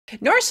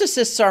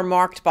Narcissists are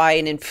marked by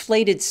an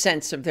inflated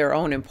sense of their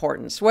own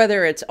importance,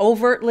 whether it's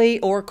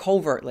overtly or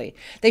covertly.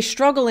 They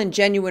struggle in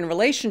genuine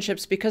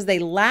relationships because they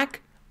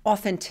lack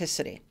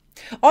authenticity.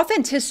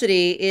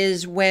 Authenticity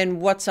is when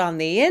what's on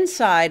the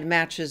inside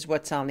matches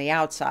what's on the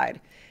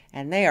outside,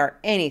 and they are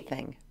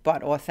anything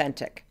but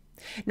authentic.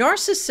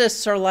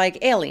 Narcissists are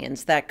like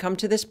aliens that come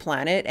to this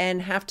planet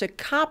and have to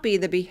copy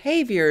the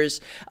behaviors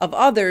of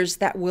others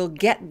that will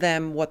get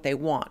them what they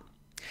want.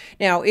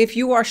 Now, if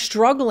you are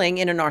struggling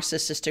in a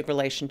narcissistic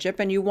relationship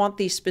and you want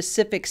the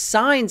specific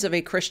signs of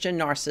a Christian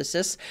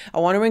narcissist, I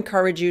want to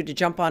encourage you to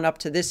jump on up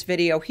to this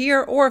video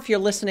here, or if you're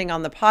listening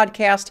on the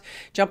podcast,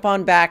 jump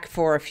on back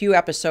for a few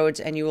episodes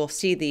and you will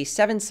see the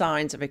 7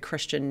 signs of a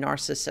Christian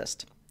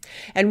narcissist.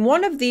 And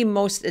one of the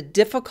most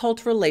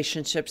difficult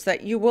relationships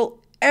that you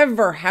will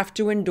ever have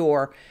to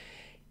endure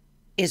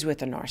is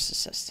with a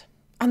narcissist.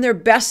 On their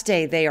best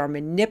day, they are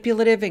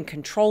manipulative and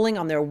controlling.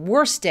 On their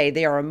worst day,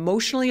 they are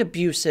emotionally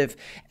abusive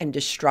and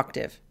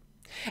destructive.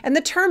 And the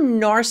term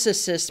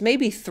narcissist may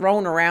be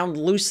thrown around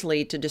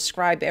loosely to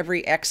describe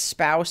every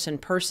ex-spouse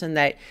and person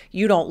that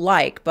you don't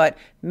like, but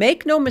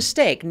make no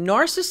mistake,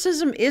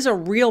 narcissism is a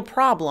real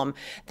problem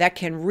that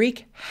can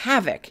wreak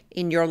havoc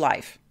in your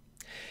life.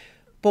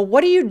 But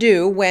what do you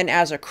do when,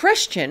 as a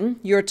Christian,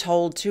 you're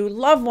told to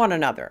love one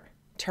another,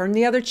 turn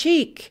the other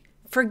cheek,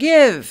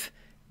 forgive,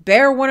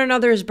 bear one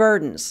another's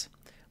burdens?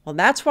 Well,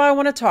 that's why I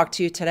want to talk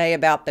to you today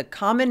about the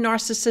common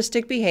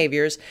narcissistic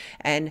behaviors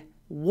and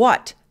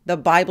what the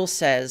Bible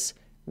says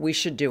we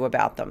should do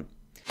about them.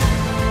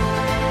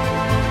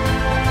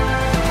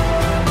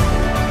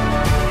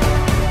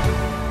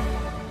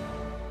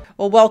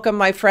 Well, welcome,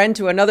 my friend,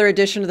 to another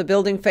edition of the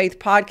Building Faith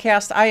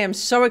podcast. I am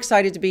so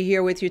excited to be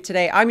here with you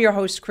today. I'm your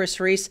host,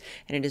 Kris Reece,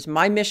 and it is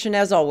my mission,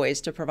 as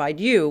always, to provide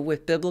you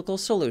with biblical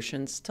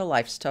solutions to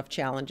life's tough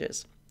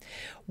challenges.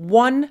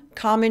 One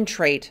common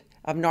trait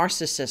of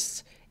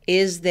narcissists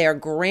is their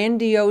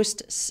grandiose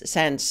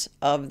sense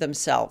of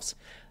themselves.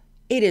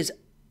 It is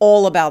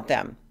all about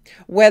them.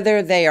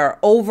 Whether they are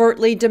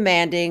overtly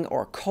demanding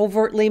or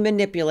covertly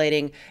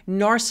manipulating,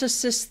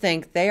 narcissists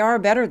think they are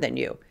better than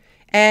you.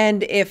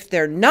 And if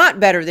they're not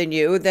better than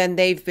you, then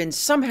they've been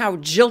somehow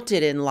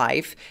jilted in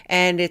life,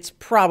 and it's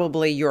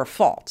probably your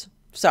fault.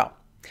 So,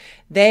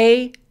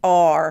 they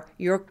are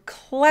your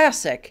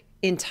classic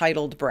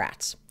entitled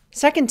brats.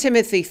 2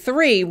 Timothy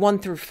 3,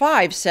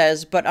 1-5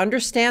 says, "But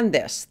understand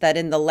this, that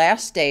in the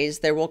last days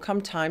there will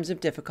come times of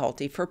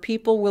difficulty, for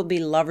people will be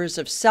lovers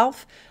of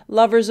self,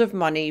 lovers of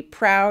money,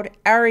 proud,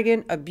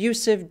 arrogant,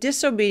 abusive,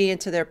 disobedient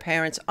to their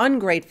parents,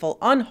 ungrateful,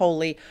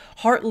 unholy,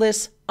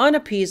 heartless,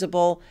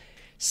 unappeasable,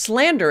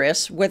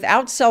 slanderous,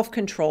 without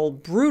self-control,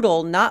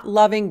 brutal, not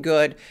loving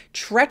good,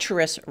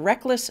 treacherous,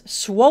 reckless,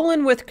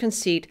 swollen with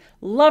conceit,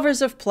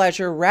 lovers of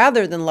pleasure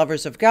rather than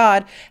lovers of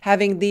God,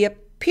 having the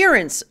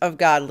appearance of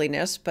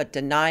godliness, but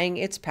denying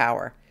its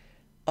power.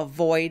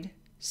 Avoid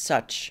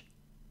such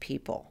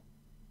people."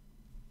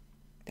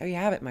 There you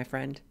have it, my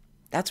friend.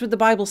 That's what the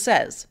Bible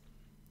says.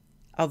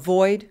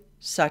 Avoid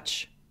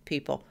such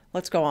people.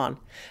 Let's go on.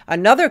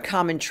 Another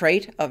common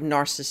trait of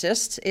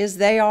narcissists is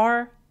they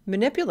are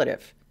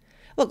manipulative.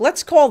 Look,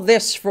 let's call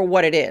this for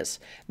what it is.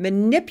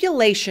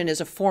 Manipulation is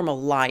a form of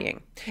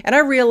lying. And I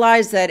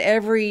realize that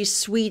every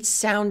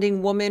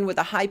sweet-sounding woman with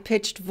a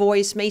high-pitched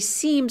voice may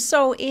seem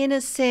so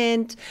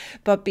innocent,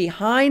 but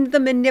behind the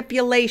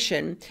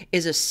manipulation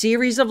is a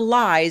series of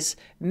lies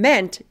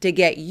meant to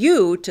get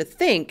you to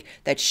think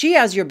that she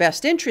has your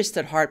best interest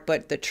at heart,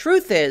 but the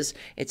truth is,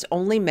 it's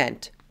only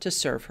meant to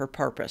serve her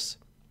purpose.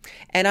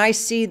 And I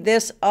see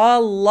this a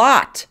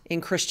lot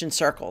in Christian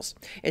circles,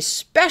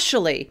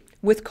 especially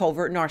with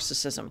covert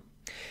narcissism.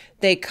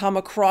 They come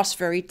across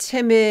very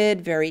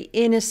timid, very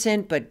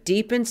innocent, but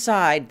deep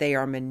inside, they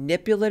are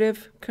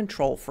manipulative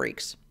control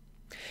freaks.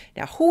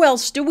 Now, who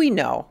else do we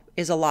know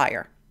is a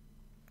liar?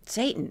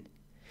 Satan.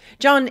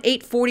 John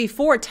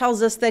 8:44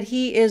 tells us that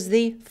he is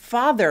the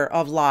father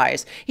of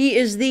lies. He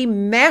is the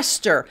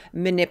master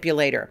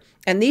manipulator.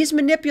 And these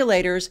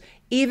manipulators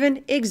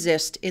even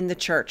exist in the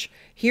church.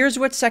 Here's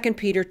what 2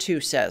 Peter 2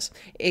 says.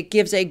 It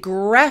gives a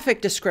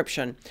graphic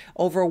description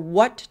over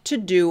what to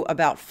do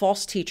about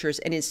false teachers.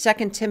 And in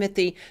 2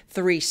 Timothy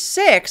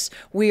 3:6,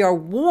 we are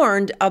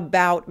warned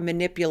about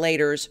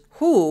manipulators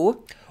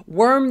who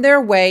worm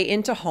their way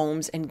into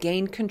homes and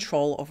gain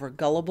control over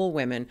gullible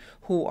women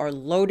who are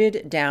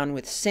loaded down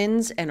with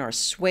sins and are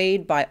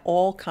swayed by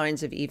all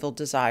kinds of evil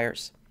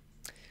desires.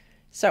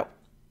 So,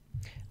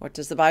 what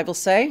does the Bible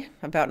say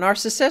about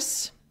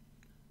narcissists?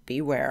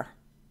 Beware.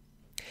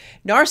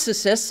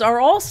 Narcissists are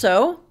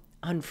also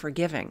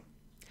unforgiving.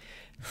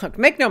 Look,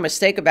 make no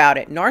mistake about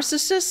it.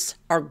 Narcissists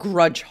are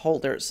grudge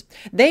holders.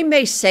 They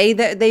may say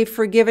that they've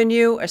forgiven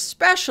you,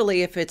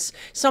 especially if it's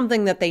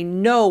something that they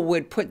know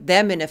would put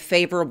them in a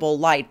favorable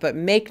light. But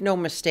make no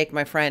mistake,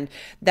 my friend,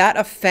 that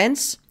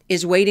offense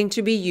is waiting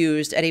to be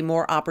used at a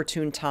more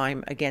opportune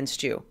time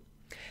against you.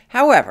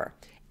 However,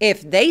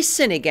 if they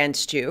sin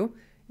against you,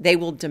 they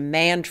will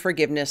demand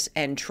forgiveness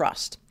and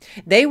trust.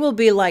 They will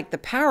be like the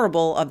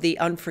parable of the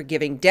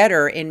unforgiving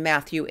debtor in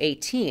Matthew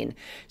 18.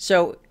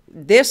 So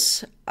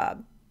this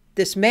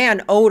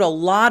man owed a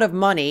lot of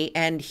money,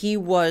 and he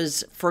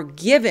was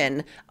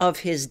forgiven of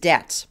his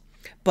debts.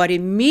 But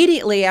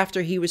immediately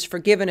after he was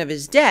forgiven of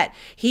his debt,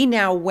 he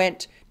now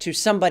went to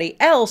somebody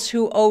else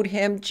who owed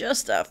him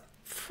just a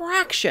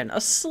fraction, a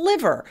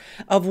sliver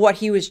of what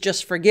he was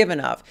just forgiven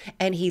of.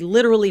 And he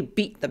literally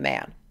beat the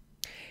man.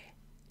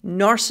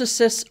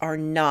 Narcissists are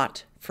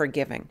not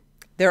forgiving.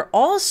 They're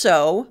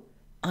also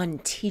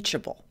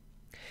unteachable.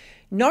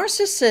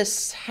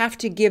 Narcissists have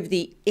to give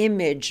the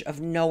image of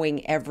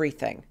knowing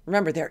everything.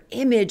 Remember, their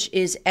image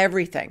is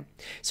everything.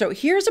 So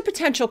here's a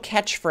potential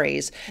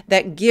catchphrase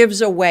that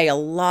gives away a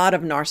lot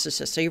of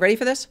narcissists. Are you ready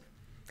for this?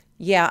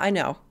 Yeah, I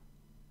know.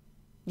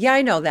 Yeah,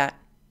 I know that.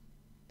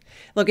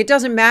 Look, it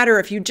doesn't matter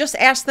if you just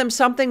asked them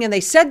something and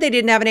they said they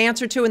didn't have an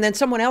answer to, and then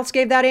someone else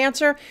gave that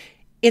answer.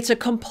 It's a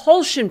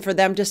compulsion for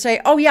them to say,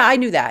 oh yeah, I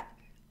knew that.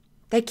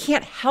 They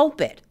can't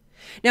help it.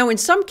 Now, in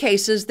some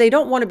cases, they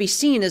don't want to be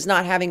seen as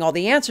not having all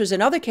the answers. In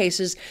other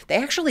cases, they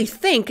actually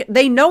think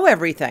they know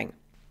everything.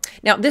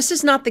 Now, this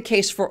is not the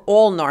case for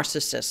all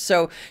narcissists.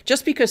 So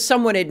just because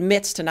someone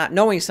admits to not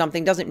knowing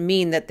something doesn't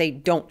mean that they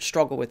don't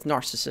struggle with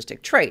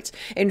narcissistic traits.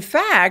 In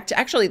fact,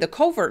 actually, the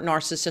covert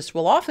narcissist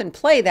will often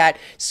play that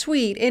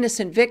sweet,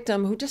 innocent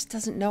victim who just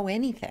doesn't know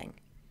anything.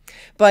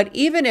 But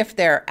even if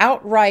they're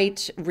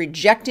outright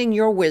rejecting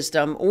your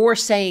wisdom or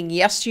saying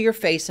yes to your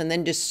face and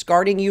then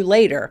discarding you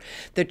later,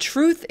 the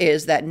truth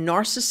is that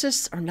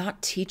narcissists are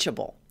not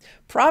teachable.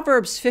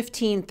 Proverbs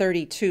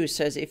 15:32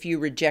 says, if you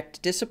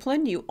reject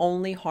discipline, you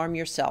only harm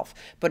yourself.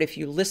 But if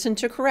you listen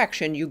to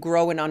correction, you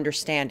grow in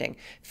understanding.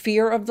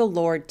 Fear of the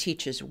Lord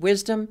teaches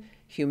wisdom.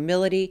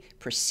 Humility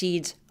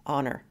precedes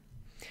honor.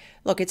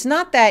 Look, it's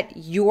not that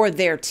you're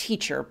their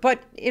teacher,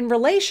 but in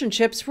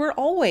relationships, we're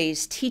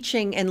always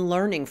teaching and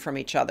learning from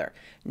each other.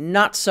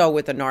 Not so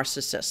with a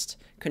narcissist.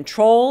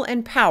 Control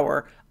and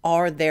power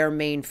are their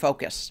main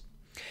focus.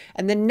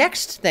 And the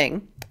next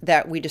thing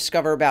that we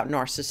discover about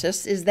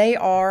narcissists is they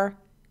are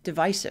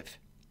divisive.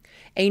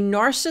 A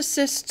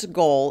narcissist's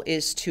goal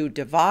is to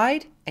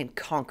divide and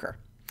conquer.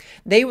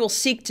 They will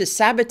seek to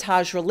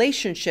sabotage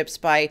relationships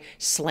by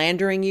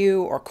slandering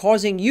you or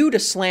causing you to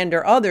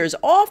slander others,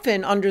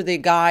 often under the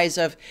guise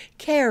of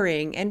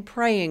caring and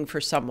praying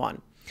for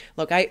someone.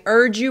 Look, I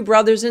urge you,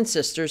 brothers and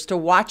sisters, to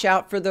watch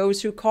out for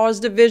those who cause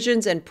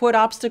divisions and put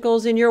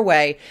obstacles in your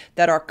way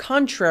that are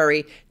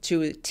contrary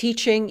to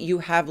teaching you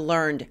have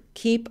learned.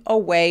 Keep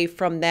away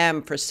from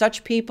them, for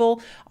such people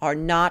are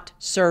not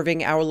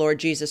serving our Lord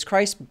Jesus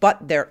Christ,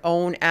 but their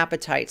own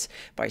appetites.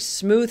 By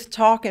smooth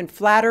talk and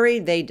flattery,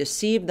 they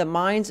deceive the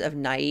minds of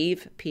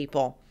naive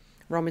people.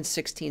 Romans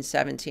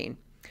 16:17.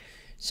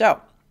 So,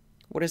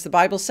 what does the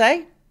Bible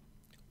say?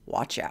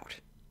 Watch out.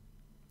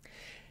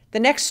 The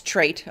next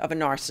trait of a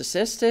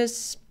narcissist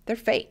is they're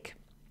fake.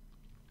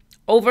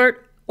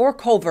 Overt or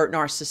covert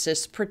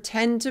narcissists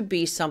pretend to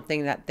be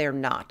something that they're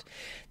not.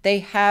 They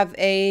have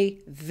a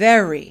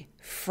very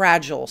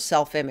fragile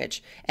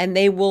self-image, and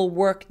they will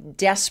work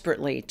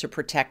desperately to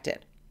protect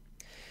it.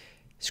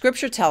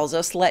 Scripture tells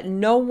us, let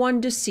no one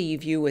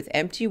deceive you with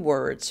empty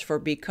words, for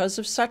because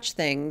of such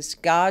things,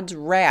 God's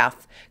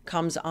wrath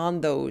comes on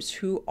those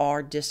who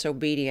are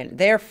disobedient.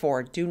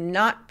 Therefore, do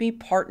not be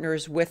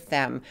partners with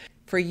them.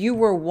 For you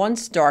were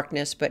once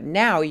darkness, but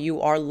now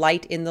you are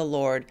light in the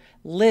Lord.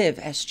 Live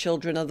as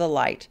children of the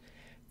light.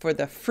 For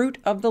the fruit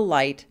of the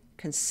light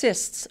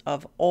consists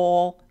of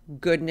all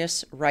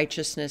goodness,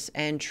 righteousness,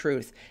 and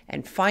truth.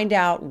 And find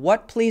out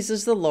what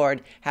pleases the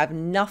Lord. Have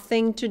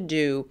nothing to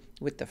do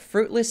with the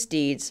fruitless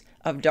deeds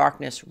of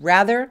darkness.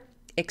 Rather,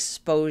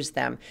 expose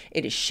them.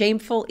 It is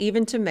shameful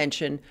even to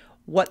mention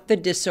what the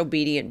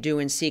disobedient do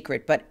in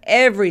secret. But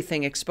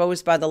everything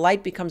exposed by the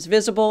light becomes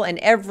visible, and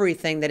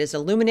everything that is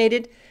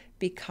illuminated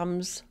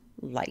becomes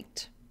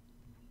light.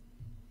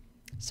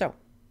 So,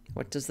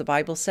 what does the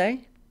Bible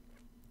say?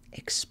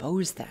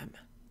 Expose them.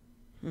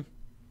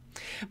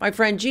 My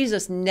friend,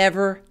 Jesus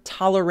never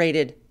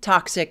tolerated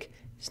toxic,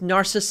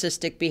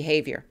 narcissistic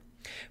behavior.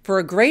 For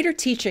a greater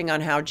teaching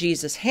on how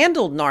Jesus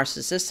handled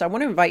narcissists, I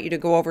want to invite you to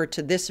go over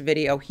to this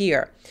video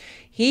here.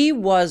 He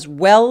was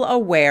well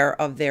aware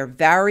of their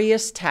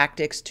various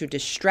tactics to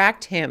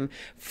distract him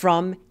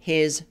from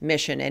his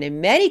mission. And in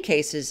many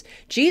cases,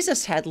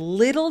 Jesus had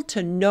little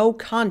to no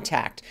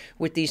contact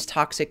with these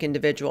toxic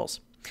individuals.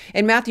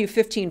 In Matthew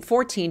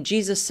 15:14,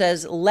 Jesus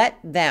says, let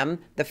them,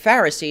 the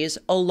Pharisees,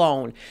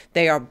 alone.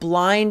 They are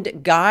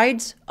blind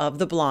guides of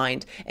the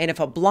blind. And if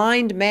a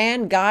blind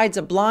man guides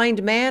a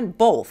blind man,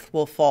 both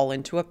will fall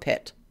into a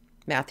pit.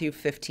 Matthew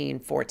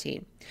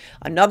 15:14.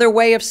 Another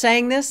way of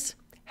saying this,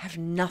 have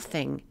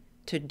nothing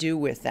to do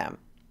with them.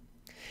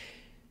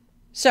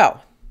 So,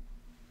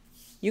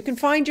 you can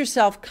find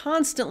yourself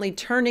constantly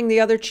turning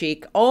the other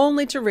cheek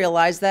only to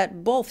realize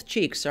that both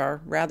cheeks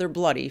are rather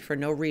bloody for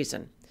no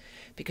reason.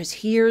 Because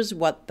here's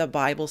what the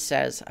Bible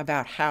says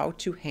about how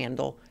to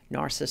handle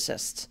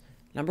narcissists.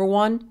 Number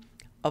one,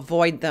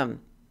 avoid them.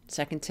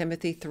 2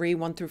 Timothy 3,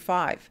 1 through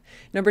 5.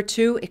 Number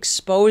 2,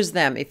 expose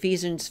them.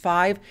 Ephesians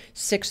 5,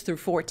 6 through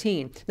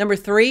 14. Number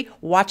 3,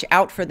 watch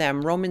out for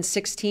them. Romans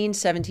 16,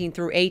 17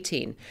 through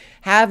 18.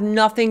 Have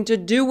nothing to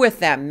do with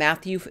them.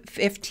 Matthew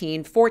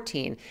 15,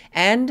 14.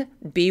 And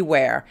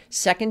beware.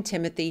 2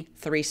 Timothy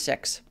 3,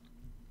 6.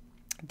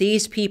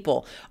 These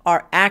people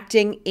are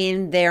acting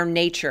in their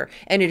nature,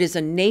 and it is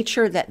a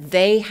nature that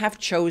they have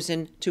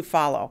chosen to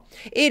follow.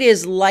 It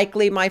is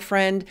likely, my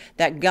friend,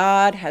 that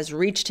God has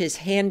reached his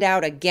hand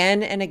out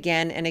again and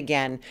again and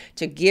again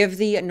to give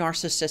the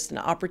narcissist an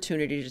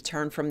opportunity to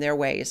turn from their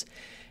ways.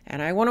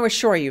 And I want to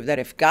assure you that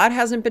if God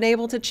hasn't been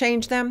able to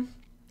change them,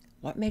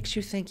 what makes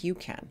you think you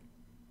can?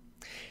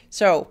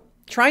 So,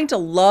 trying to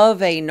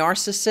love a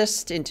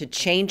narcissist into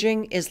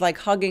changing is like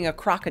hugging a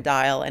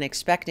crocodile and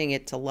expecting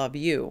it to love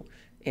you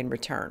in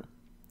return.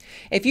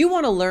 If you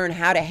want to learn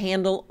how to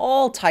handle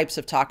all types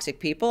of toxic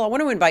people, I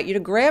want to invite you to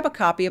grab a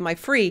copy of my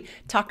free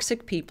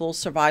Toxic People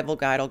Survival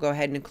Guide. I'll go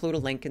ahead and include a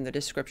link in the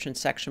description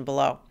section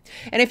below.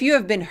 And if you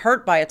have been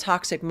hurt by a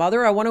toxic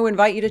mother, I want to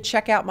invite you to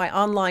check out my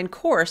online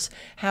course,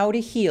 How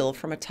to Heal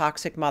from a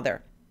Toxic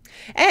Mother.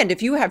 And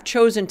if you have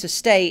chosen to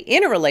stay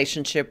in a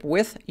relationship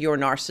with your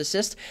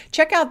narcissist,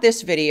 check out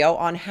this video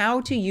on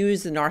how to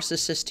use the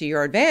narcissist to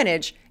your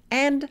advantage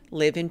and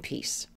live in peace.